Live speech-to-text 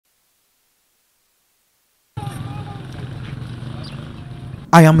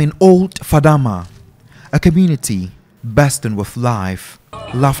I am in Old Fadama, a community bursting with life,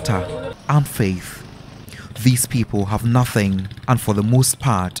 laughter, and faith. These people have nothing and for the most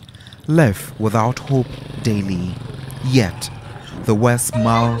part live without hope daily. Yet, the West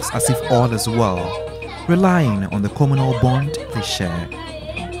smiles as if all is well, relying on the communal bond they share.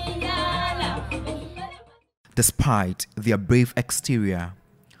 Despite their brave exterior,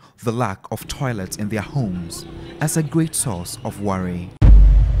 the lack of toilets in their homes is a great source of worry.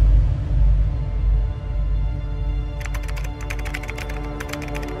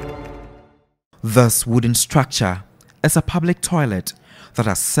 This wooden structure is a public toilet that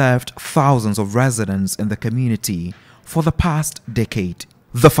has served thousands of residents in the community for the past decade.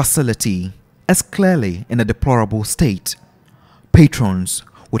 The facility is clearly in a deplorable state. Patrons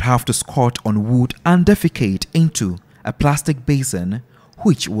would have to squat on wood and defecate into a plastic basin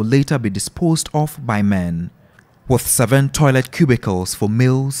which will later be disposed of by men. With 7 toilet cubicles for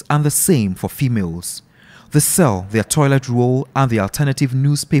males and the same for females, they sell their toilet roll and the alternative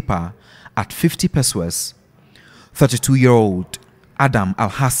newspaper at 50 pesos. 32-year-old Adam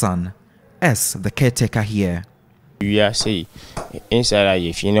Al-Hassan is the caretaker here.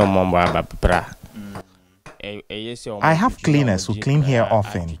 I have cleaners who clean here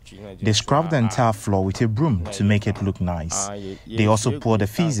often. They scrub the entire floor with a broom to make it look nice. They also pour the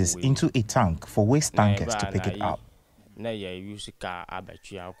feces into a tank for waste tankers to pick it up.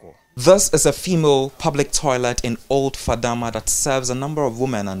 This is a female public toilet in Old Fadama that serves a number of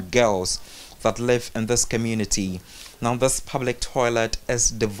women and girls that live in this community. Now this public toilet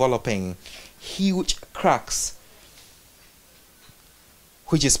is developing huge cracks,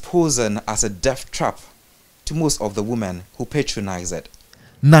 which is posing as a death trap to most of the women who patronize it.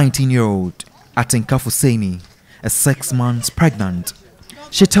 19-year-old Atinka Fuseni is 6 months pregnant.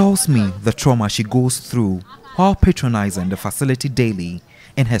 She tells me the trauma she goes through while patronizing the facility daily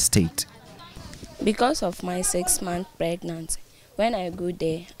in her state. Because of my 6-month pregnancy, when I go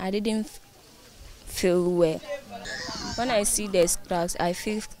there, I didn't feel well. When I see the scraps, I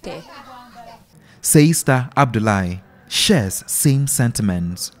feel scared. Seista Abdullahi shares same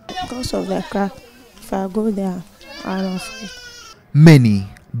sentiments. Because of the crack, if I go there, I'm afraid. Many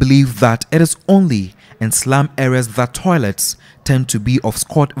believe that it is only in slum areas that toilets tend to be of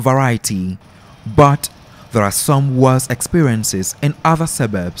squat variety, but there are some worse experiences in other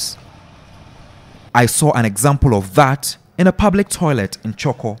suburbs. I saw an example of that in a public toilet in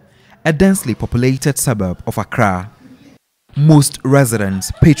Choko, a densely populated suburb of Accra. Most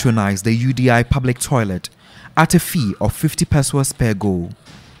residents patronize the UDI public toilet at a fee of 50 pesos per go.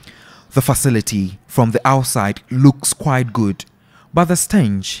 The facility from the outside looks quite good, but the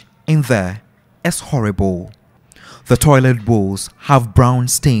stench in there is horrible. The toilet bowls have brown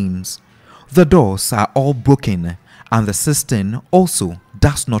stains. The doors are all broken and the cistern also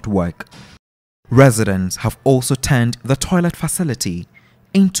does not work. Residents have also turned the toilet facility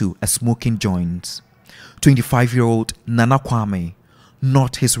into a smoking joint. 25-year-old Nana Kwame,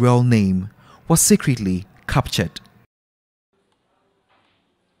 not his real name, was secretly captured.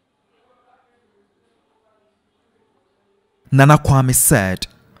 Nana Kwame said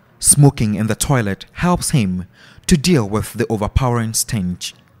smoking in the toilet helps him to deal with the overpowering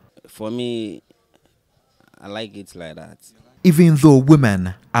stench. For me, I like it like that. Even though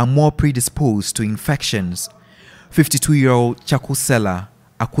women are more predisposed to infections, 52-year-old Chakusela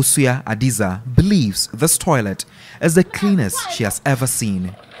Akusuya Adiza believes this toilet is the cleanest she has ever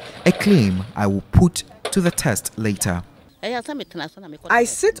seen, a claim I will put to the test later. I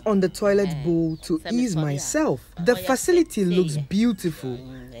sit on the toilet bowl to ease myself. The facility looks beautiful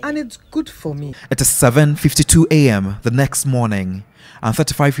and it's good for me. It is 7:52 a.m. the next morning and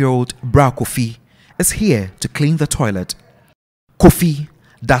 35-year-old Bra Kofi is here to clean the toilet. Kofi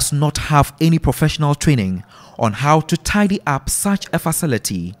does not have any professional training on how to tidy up such a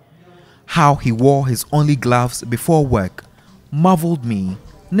facility. How he wore his only gloves before work marveled me.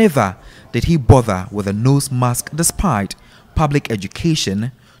 Neither did he bother with a nose mask despite public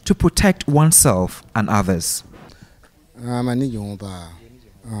education to protect oneself and others. I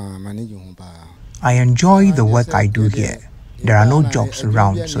enjoy the work I do here. There are no jobs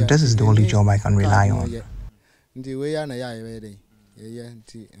around, so this is the only job I can rely on.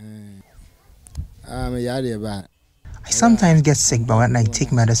 I sometimes get sick, but when I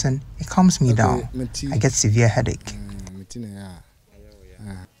take medicine, it calms me down. I get severe headache.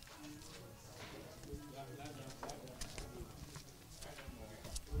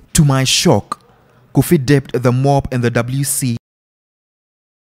 To my shock, Kofi dipped the mop in the WC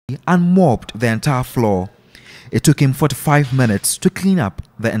and mopped the entire floor. It took him 45 minutes to clean up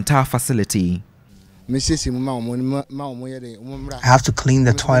the entire facility. have to clean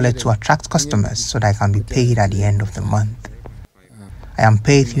the toilet to attract customers so that I can be paid at the end of the month. I am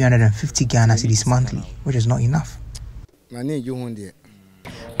paid 350 Ghana cedis monthly, which is not enough.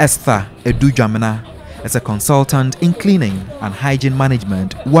 Esther Edujamena is a consultant in cleaning and hygiene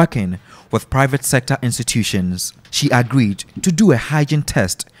management working with private sector institutions. She agreed to do a hygiene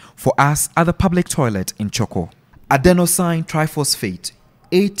test for us at the public toilet in Choco. Adenosine triphosphate,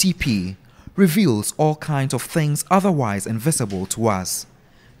 ATP, reveals all kinds of things otherwise invisible to us.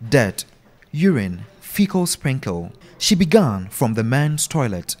 Dirt, urine, fecal sprinkle. She began from the men's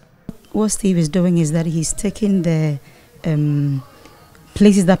toilet. What Steve is doing is that he's taking the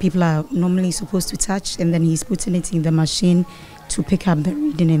places that people are normally supposed to touch, and then he's putting it in the machine to pick up the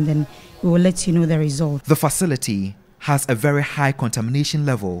reading, and then we will let you know the result. The facility has a very high contamination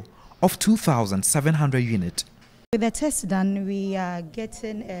level of 2,700 units. With the test done, we are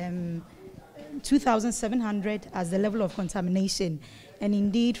getting 2,700 as the level of contamination. And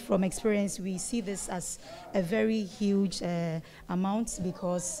indeed, from experience, we see this as a very huge amount,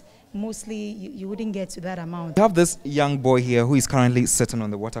 because mostly you wouldn't get to that amount. We have this young boy here who is currently sitting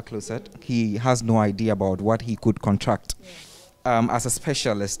on the water closet. He has no idea about what he could contract. As a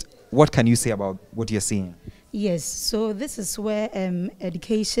specialist, what can you say about what you're seeing? Yes, so this is where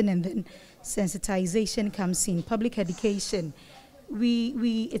education and then sensitization comes in. Public education.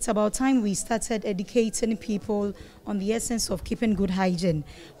 It's about time we started educating people on the essence of keeping good hygiene.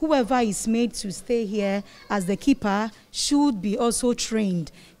 Whoever is made to stay here as the keeper should be also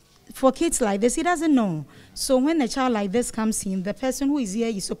trained. For kids like this, he doesn't know. So when a child like this comes in, the person who is here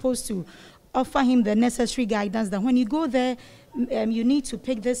is supposed to offer him the necessary guidance that when you go there, you need to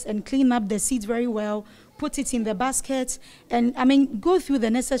pick this and clean up the seeds very well, put it in the basket, and go through the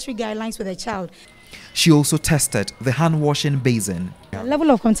necessary guidelines with the child. She also tested the hand-washing basin. The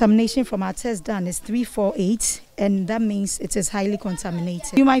level of contamination from our test done is 348, and that means it is highly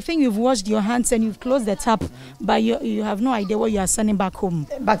contaminated. You might think you've washed your hands and you've closed the tap, but you have no idea what you are sending back home.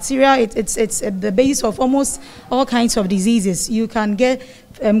 Bacteria, it's at the base of almost all kinds of diseases. You can get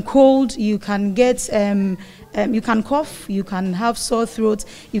cold, you can get you can cough, you can have sore throat,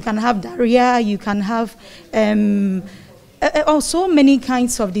 you can have diarrhea, you can have so many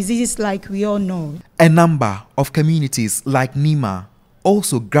kinds of diseases, like we all know. A number of communities like Nima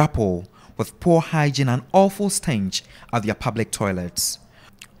also grapple with poor hygiene and awful stench at their public toilets.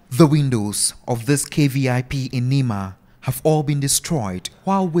 The windows of this KVIP in Nima have all been destroyed,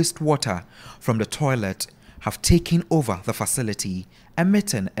 while wastewater from the toilet have taken over the facility,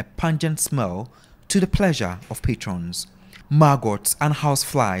 emitting a pungent smell to the pleasure of patrons. Maggots and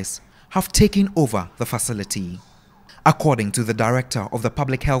houseflies have taken over the facility. According to the director of the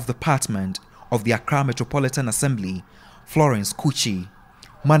Public Health Department of the Accra Metropolitan Assembly, Florence Kuchi,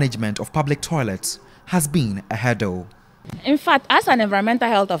 management of public toilets has been a hurdle. In fact, as an environmental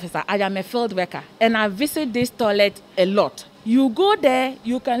health officer, I am a field worker and I visit this toilet a lot. You go there,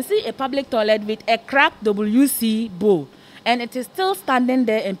 you can see a public toilet with a cracked WC bowl, and it is still standing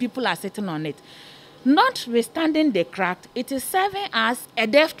there and people are sitting on it. Notwithstanding the crack, it is serving as a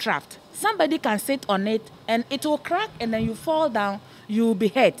death trap. Somebody can sit on it and it will crack, and then you fall down, you will be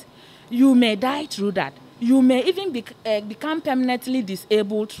hurt. You may die through that. You may even become permanently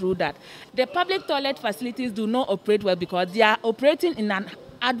disabled through that. The public toilet facilities do not operate well because they are operating in an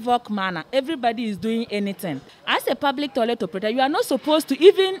ad hoc manner. Everybody is doing anything. As a public toilet operator, you are not supposed to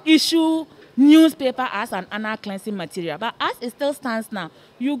even issue newspaper as an anal cleansing material. But as it still stands now,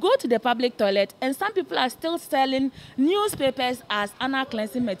 you go to the public toilet and some people are still selling newspapers as anal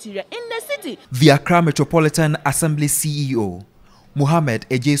cleansing material in the city. The Accra Metropolitan Assembly CEO, Mohammed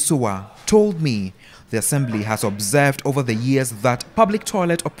Ejesowa, told me the Assembly has observed over the years that public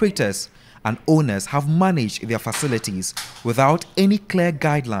toilet operators and owners have managed their facilities without any clear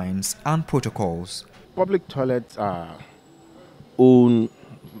guidelines and protocols. Public toilets are owned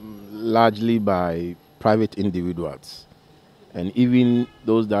largely by private individuals, and even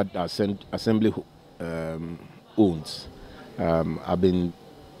those that are Assembly owns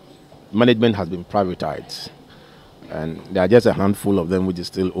management has been privatized, and there are just a handful of them which is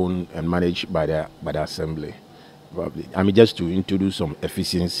still owned and managed by the Assembly. Probably, just to introduce some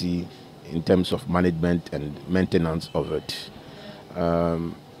efficiency in terms of management and maintenance of it.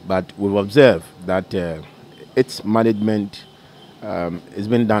 But we've observed that its management is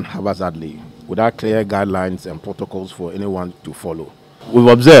being done haphazardly without clear guidelines and protocols for anyone to follow. We've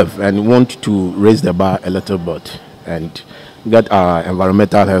observed and want to raise the bar a little bit and get our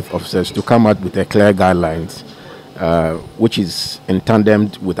environmental health officers to come out with a clear guidelines which is in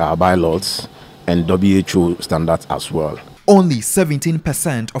tandem with our bylaws and WHO standards as well. Only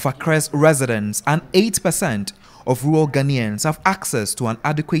 17% of Accra's residents and 8% of rural Ghanaians have access to an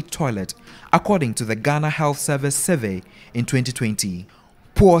adequate toilet, according to the Ghana Health Service survey in 2020.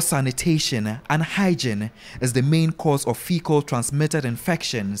 Poor sanitation and hygiene is the main cause of fecal transmitted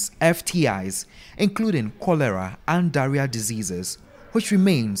infections, FTIs, including cholera and diarrhea diseases, which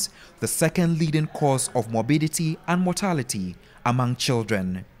remains the second leading cause of morbidity and mortality among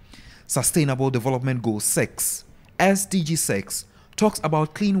children. Sustainable Development Goal 6, SDG 6, talks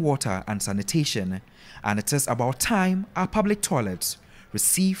about clean water and sanitation, and it is about time our public toilets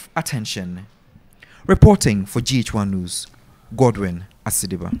receive attention. Reporting for GH1 News, Godwin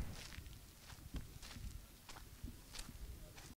Asediba.